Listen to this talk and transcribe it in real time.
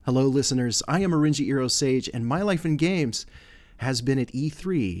Hello, listeners. I am Arinji Iro Sage, and my life in games has been at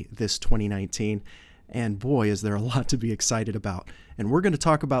E3 this 2019. And boy, is there a lot to be excited about. And we're going to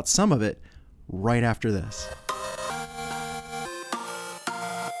talk about some of it right after this.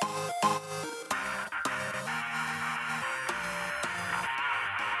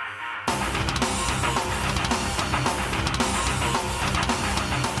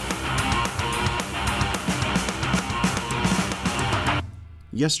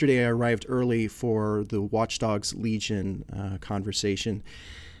 Yesterday, I arrived early for the Watch Dogs Legion conversation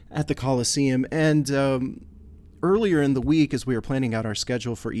at the Coliseum, and earlier in the week, as we were planning out our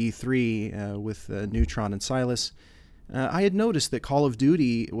schedule for E3 with Neutron and Silas, I had noticed that Call of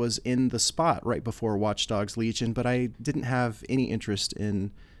Duty was in the spot right before Watch Dogs Legion, but I didn't have any interest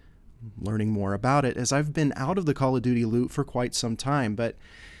in learning more about it, as I've been out of the Call of Duty loop for quite some time. But,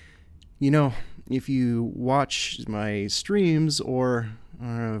 you know, if you watch my streams or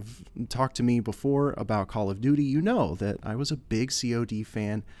have talked to me before about Call of Duty, you know that I was a big COD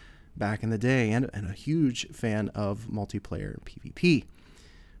fan back in the day and a huge fan of multiplayer PvP.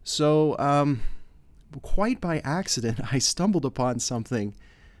 So, quite by accident, I stumbled upon something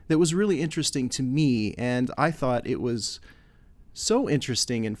that was really interesting to me, and I thought it was so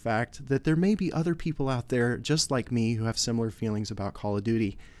interesting, in fact, that there may be other people out there just like me who have similar feelings about Call of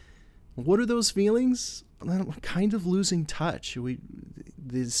Duty. What are those feelings? Kind of losing touch.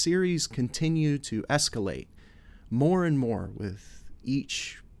 The series continued to escalate more and more with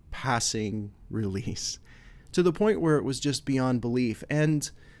each passing release, to the point where it was just beyond belief.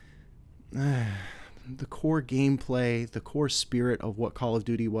 And the core gameplay, the core spirit of what Call of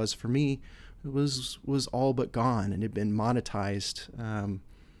Duty was for me was all but gone, and had been monetized,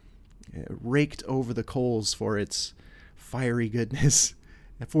 raked over the coals for its fiery goodness,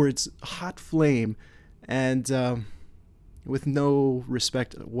 for its hot flame, and with no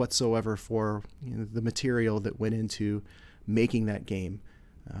respect whatsoever for the material that went into making that game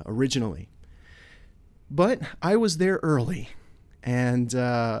originally. But I was there early, and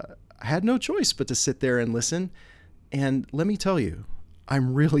I had no choice but to sit there and listen. And let me tell you,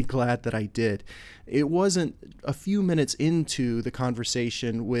 I'm really glad that I did. It wasn't a few minutes into the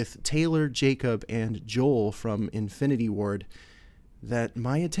conversation with Taylor, Jacob, and Joel from Infinity Ward that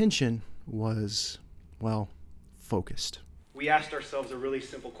my attention was, well, focused. We asked ourselves a really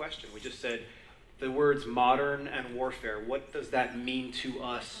simple question. We just said, the words modern and warfare, what does that mean to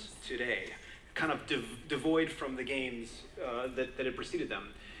us today? Kind of devoid from the games that had preceded them.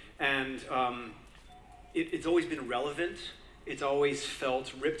 And it's always been relevant. It's always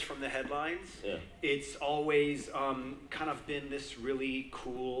felt ripped from the headlines. Yeah. It's always kind of been this really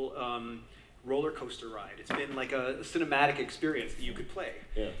cool roller coaster ride. It's been like a cinematic experience that you could play.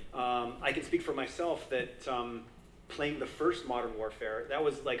 Yeah. I can speak for myself that playing the first Modern Warfare, that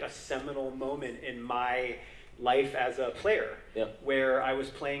was like a seminal moment in my life as a player, where I was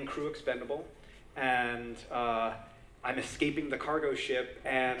playing Crew Expendable, and I'm escaping the cargo ship,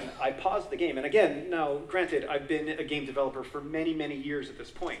 and I paused the game. And again, now, granted, I've been a game developer for many, many years at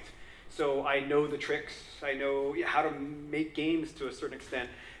this point, so I know the tricks, I know how to make games to a certain extent.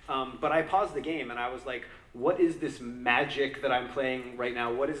 But I paused the game and I was like, what is this magic that I'm playing right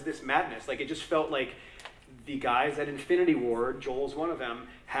now? What is this madness? Like, it just felt like the guys at Infinity Ward, Joel's one of them,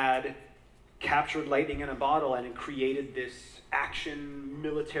 had captured lightning in a bottle and created this action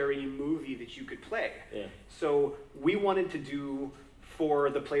military movie that you could play. Yeah. So we wanted to do, for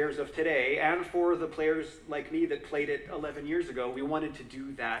the players of today and for the players like me that played it 11 years ago, we wanted to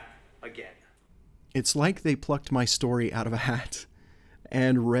do that again. It's like they plucked my story out of a hat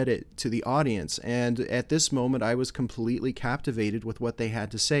and read it to the audience. And at this moment, I was completely captivated with what they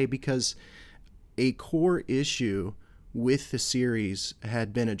had to say, because a core issue with the series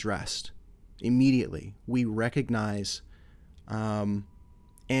had been addressed immediately. We recognize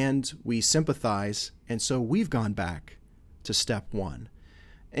and we sympathize, and so we've gone back to step one.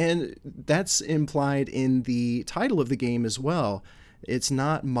 And that's implied in the title of the game as well. It's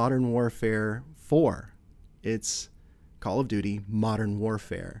not Modern Warfare 4. It's Call of Duty Modern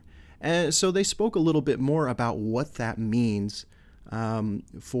Warfare. And so they spoke a little bit more about what that means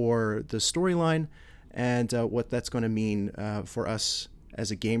for the storyline, and what that's going to mean for us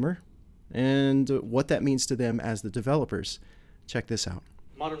as a gamer, and what that means to them as the developers. Check this out.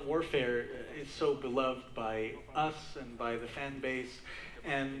 Modern Warfare is so beloved by us and by the fan base,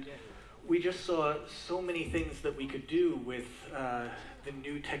 and we just saw so many things that we could do with the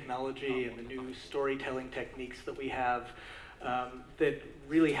new technology and the new storytelling techniques that we have that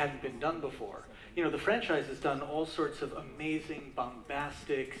really hadn't been done before. You know, the franchise has done all sorts of amazing,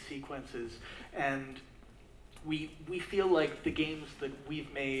 bombastic sequences, and we feel like the games that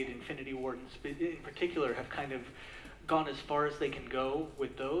we've made, Infinity Ward in particular, have kind of gone as far as they can go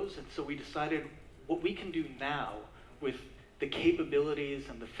with those, and so we decided what we can do now with the capabilities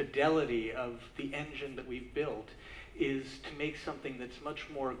and the fidelity of the engine that we've built is to make something that's much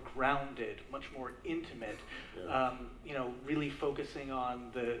more grounded, much more intimate, really focusing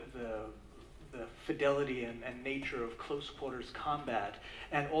on the fidelity and nature of close quarters combat,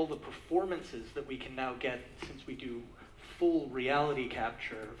 and all the performances that we can now get since we do full reality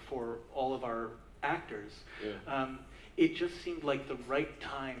capture for all of our actors. It just seemed like the right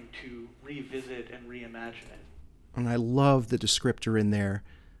time to revisit and reimagine it. And I love the descriptor in there,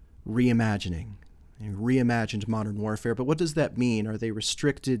 reimagining. Reimagined Modern Warfare. But what does that mean? Are they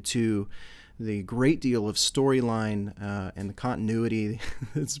restricted to the great deal of storyline and the continuity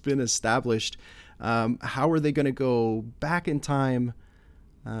that's been established? How are they going to go back in time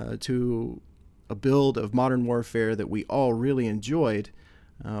to a build of Modern Warfare that we all really enjoyed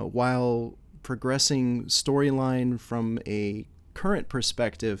while progressing storyline from a current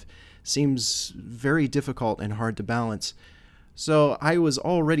perspective seems very difficult and hard to balance. So I was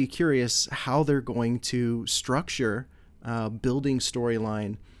already curious how they're going to structure building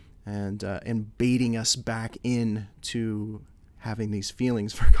storyline and baiting us back into having these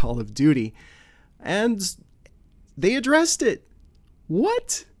feelings for Call of Duty. And they addressed it.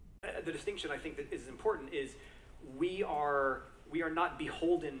 What? The distinction I think that is important is we are not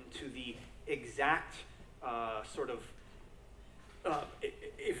beholden to the exact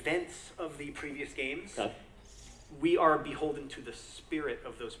events of the previous games. Okay. We are beholden to the spirit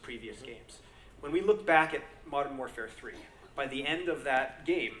of those previous games. When we look back at Modern Warfare 3, by the end of that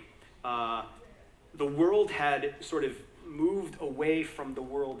game, the world had sort of moved away from the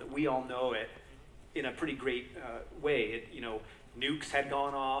world that we all know it in a pretty great way. Nukes had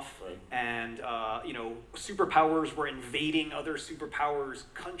gone off, right. And superpowers were invading other superpowers'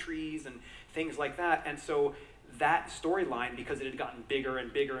 countries and things like that. And so that storyline, because it had gotten bigger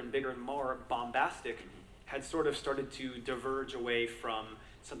and bigger and bigger and more bombastic, had sort of started to diverge away from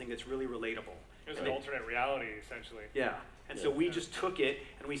something that's really relatable. It was an alternate reality, essentially. Yeah. And so we just took it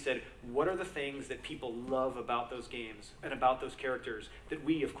and we said, what are the things that people love about those games and about those characters that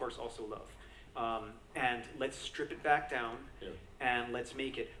we, of course, also love? And let's strip it back down and let's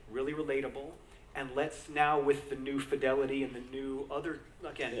make it really relatable. And let's now, with the new fidelity and the new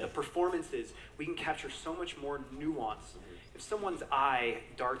the performances, we can capture so much more nuance. Mm-hmm. If someone's eye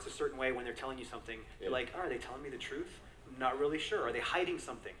darts a certain way when they're telling you something, you're like, are they telling me the truth? I'm not really sure. Are they hiding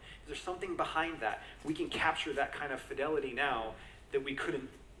something? Is there something behind that? We can capture that kind of fidelity now that we couldn't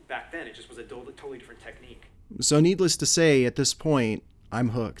back then. It just was a totally different technique. So needless to say, at this point, I'm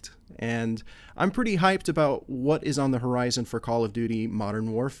hooked. And I'm pretty hyped about what is on the horizon for Call of Duty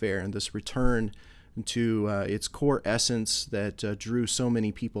Modern Warfare and this return to its core essence that drew so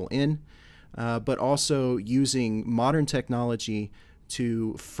many people in, but also using modern technology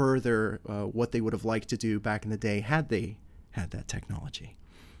to further what they would have liked to do back in the day had they had that technology.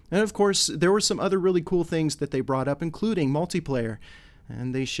 And of course, there were some other really cool things that they brought up, including multiplayer.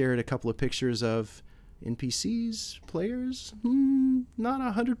 And they shared a couple of pictures of NPCs, players? Not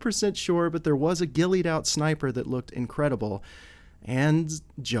 100% sure, but there was a gillied out sniper that looked incredible. And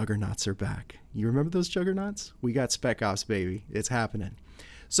Juggernauts are back. You remember those Juggernauts? We got Spec Ops, baby. It's happening.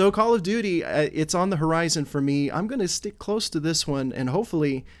 So Call of Duty, it's on the horizon for me. I'm going to stick close to this one, and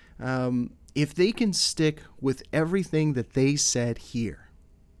hopefully, if they can stick with everything that they said here,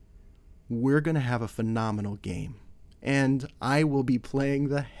 we're going to have a phenomenal game. And I will be playing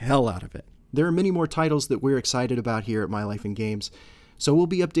the hell out of it. There are many more titles that we're excited about here at My Life in Games, so we'll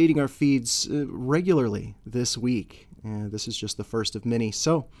be updating our feeds regularly this week. This is just the first of many,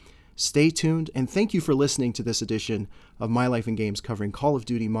 so stay tuned, and thank you for listening to this edition of My Life in Games covering Call of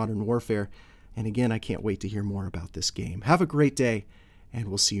Duty Modern Warfare. And again, I can't wait to hear more about this game. Have a great day, and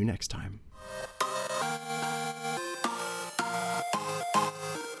we'll see you next time.